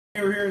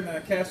We're here in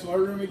the Cassville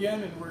art room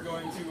again, and we're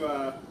going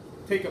to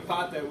take a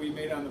pot that we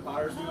made on the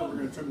potter's wheel. We're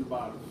going to trim the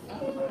bottom.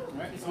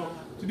 Alright, so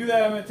to do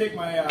that, I'm going to take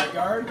my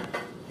guard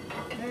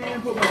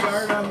and put my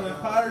guard on the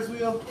potter's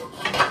wheel.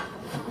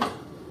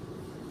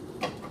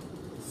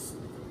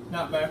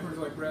 Not backwards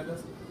like Brad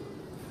does.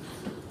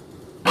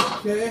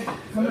 Okay,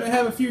 I'm going to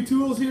have a few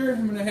tools here.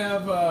 I'm going to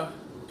have a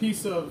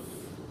piece of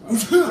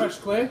fresh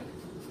clay.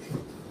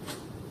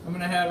 I'm going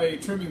to have a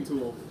trimming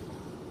tool.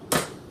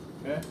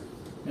 Okay.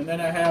 And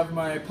then I have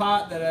my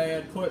pot that I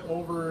had put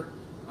over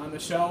on the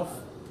shelf,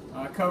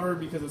 covered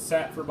because it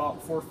sat for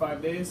about 4 or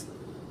 5 days.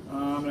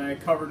 And I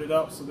covered it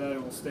up so that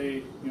it will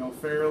stay,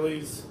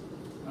 fairly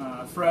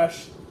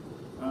fresh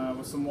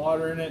with some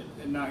water in it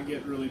and not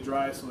get really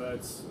dry, so that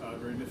it's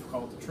very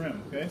difficult to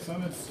trim. Okay, so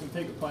I'm just going to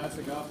take the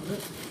plastic off of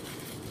it.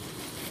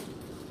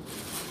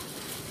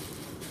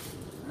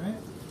 All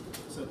right,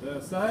 set that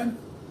aside.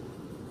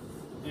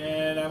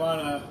 And I'm on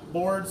a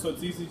board, so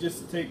it's easy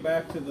just to take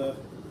back to the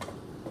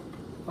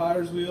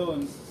potter's wheel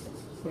and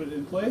put it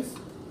in place.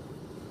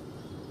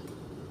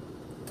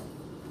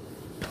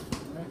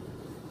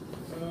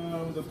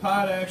 Right. The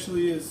pot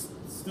actually is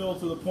still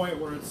to the point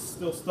where it's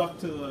still stuck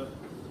to the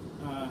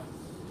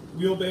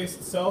wheelbase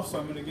itself, so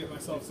I'm going to get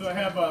myself. So I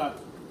have a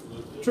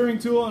trimming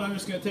tool, and I'm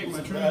just going to take my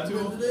trimming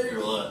tool,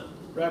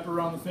 wrap it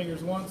around the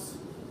fingers once,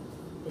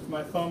 with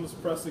my thumbs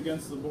pressed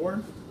against the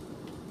board.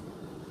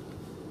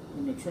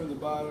 I'm going to trim the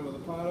bottom of the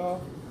pot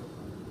off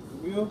the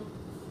wheel.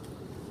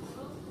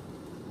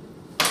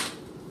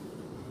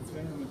 Okay,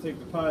 I'm going to take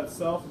the pot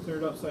itself and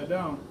turn it upside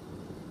down.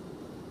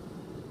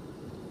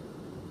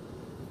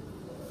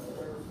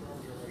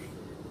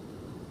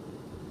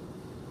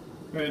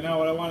 Okay, now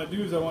what I want to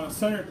do is I want to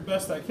center it the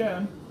best I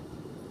can.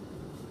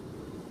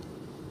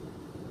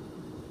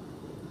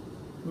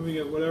 Moving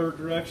it whatever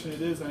direction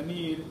it is I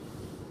need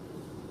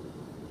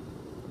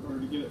in order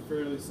to get it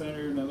fairly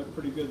centered, and I look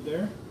pretty good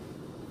there.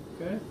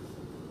 Okay.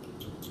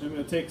 I'm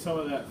going to take some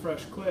of that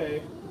fresh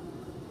clay.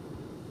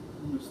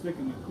 I'm going to stick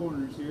in the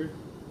corners here.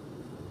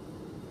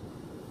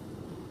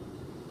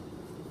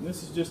 And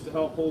this is just to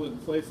help hold it in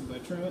place as I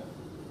trim it.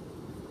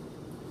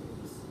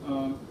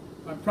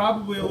 I'm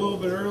probably a little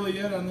bit early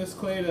yet on this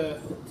clay to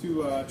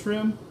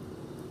trim.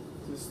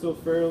 It's still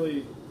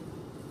fairly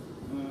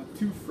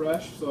too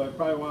fresh, so I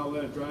probably want to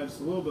let it dry just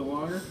a little bit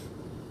longer.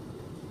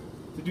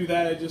 To do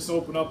that, I just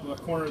open up a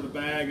corner of the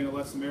bag and it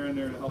lets some air in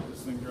there to help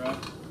this thing dry.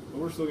 But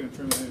we're still going to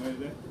trim it anyway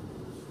today.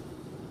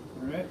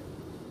 Alright.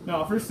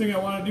 Now, first thing I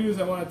want to do is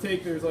I want to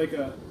take, there's like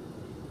a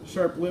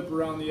sharp lip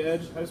around the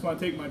edge. I just want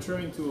to take my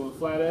trimming tool, a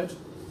flat edge,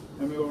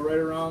 and we go right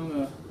around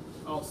the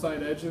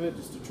outside edge of it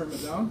just to trim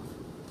it down.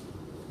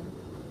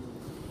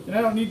 And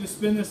I don't need to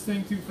spin this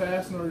thing too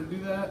fast in order to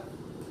do that.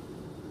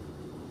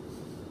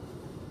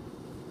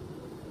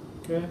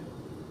 Okay.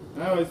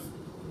 I always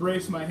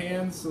brace my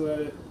hands so that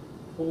it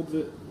holds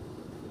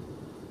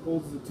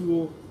the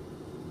tool.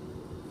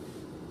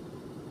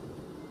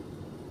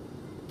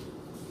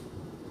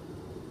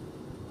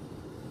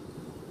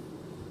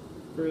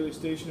 Fairly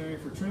stationary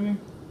for trimming.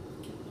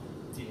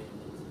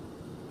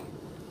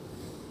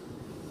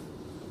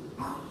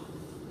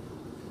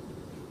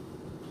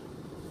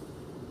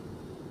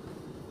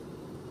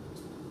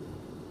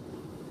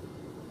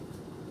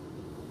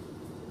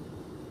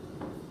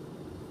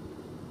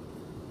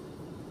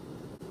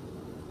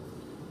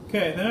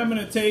 Okay, then I'm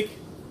going to take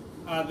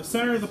the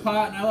center of the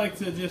pot, and I like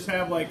to just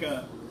have like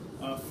a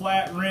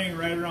flat ring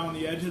right around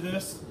the edge of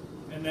this,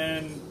 and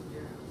then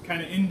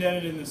kind of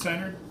indent it in the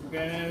center.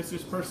 Okay, and it's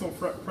just personal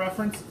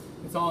preference.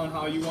 It's all on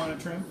how you want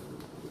to trim.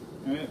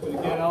 All right, but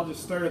again, I'll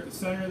just start at the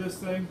center of this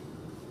thing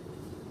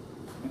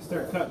and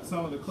start cutting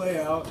some of the clay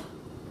out.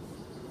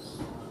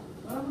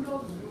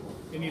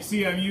 And you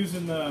see I'm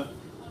using the,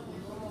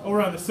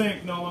 over on the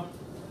sink, Noah,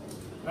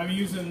 I'm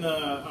using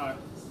the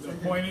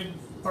pointed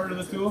part of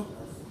the tool.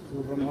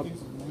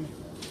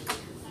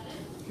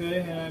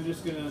 Okay, and I'm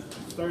just going to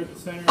start at the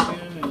center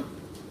again,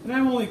 and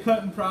I'm only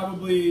cutting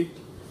probably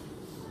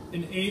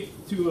 1/8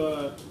 to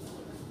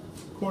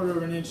 1/4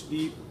 of an inch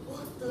deep.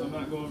 So I'm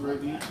not going very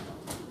deep.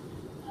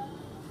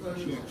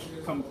 You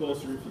can come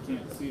closer if you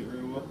can't see it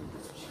very well.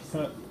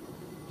 Cut.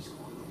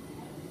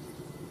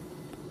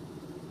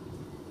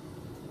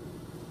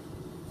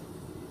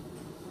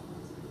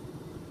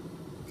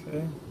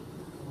 Okay.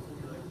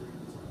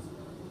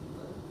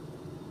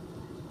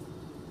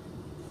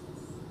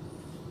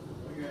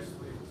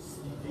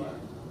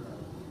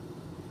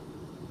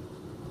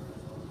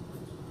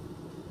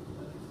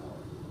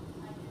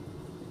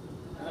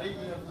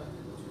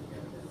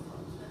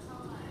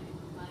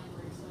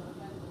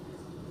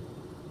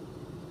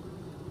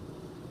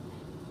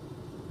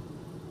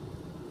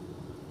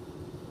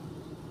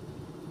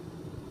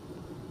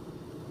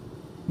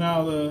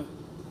 Now, the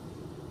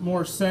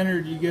more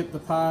centered you get the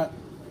pot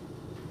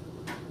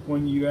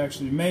when you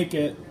actually make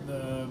it,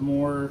 the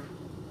more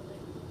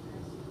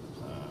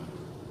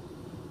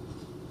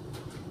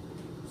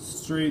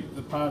straight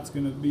the pot's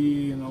going to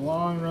be in the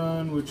long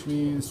run, which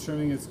means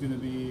trimming it's going to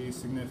be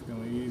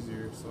significantly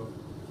easier. So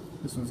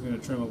this one's going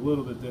to trim a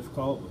little bit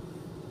difficult.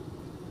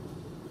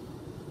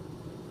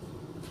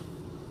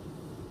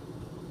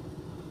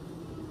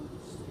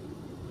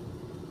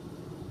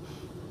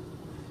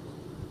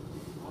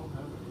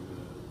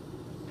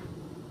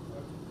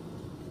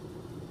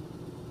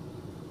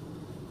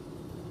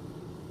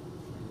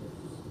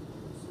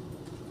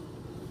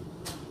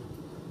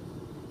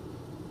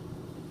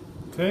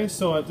 Okay,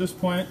 so at this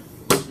point,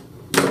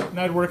 and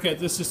I'd work at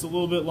this just a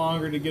little bit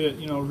longer to get it,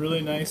 you know,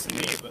 really nice and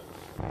neat. But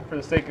for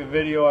the sake of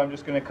video, I'm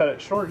just going to cut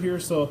it short here.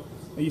 So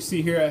you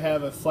see here, I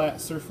have a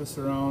flat surface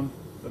around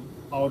the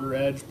outer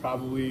edge,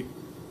 probably,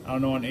 I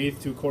don't know,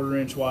 1/8 to 1/4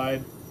 inch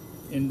wide,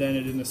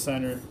 indented in the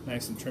center,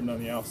 nice and trimmed on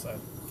the outside.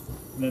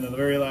 And then the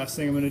very last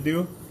thing I'm going to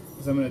do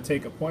is I'm going to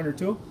take a pointer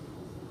tool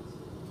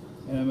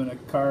and I'm going to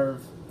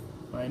carve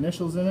my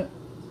initials in it.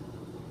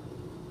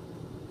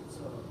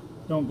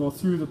 Don't go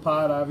through the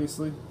pot,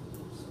 obviously.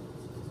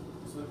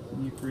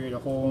 You create a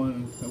hole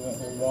and it won't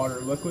hold water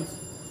or liquids.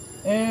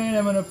 And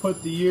I'm going to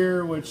put the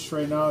year, which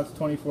right now it's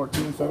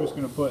 2014, so I'm just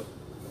going to put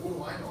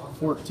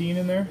 14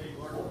 in there.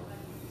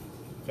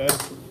 Okay.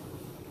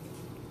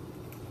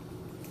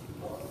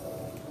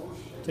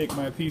 Take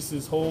my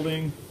pieces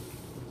holding,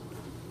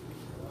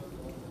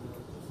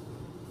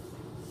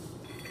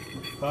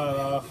 pot it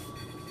off,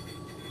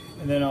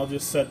 and then I'll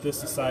just set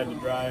this aside to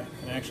dry.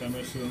 And actually, I'm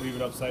just going to leave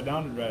it upside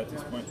down to dry at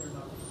this point.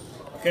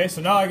 Okay,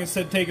 so now I can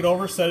take it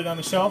over, set it on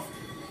the shelf,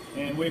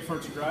 and wait for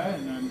it to dry,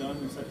 and I'm done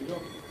and set to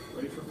go.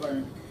 Ready for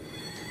firing.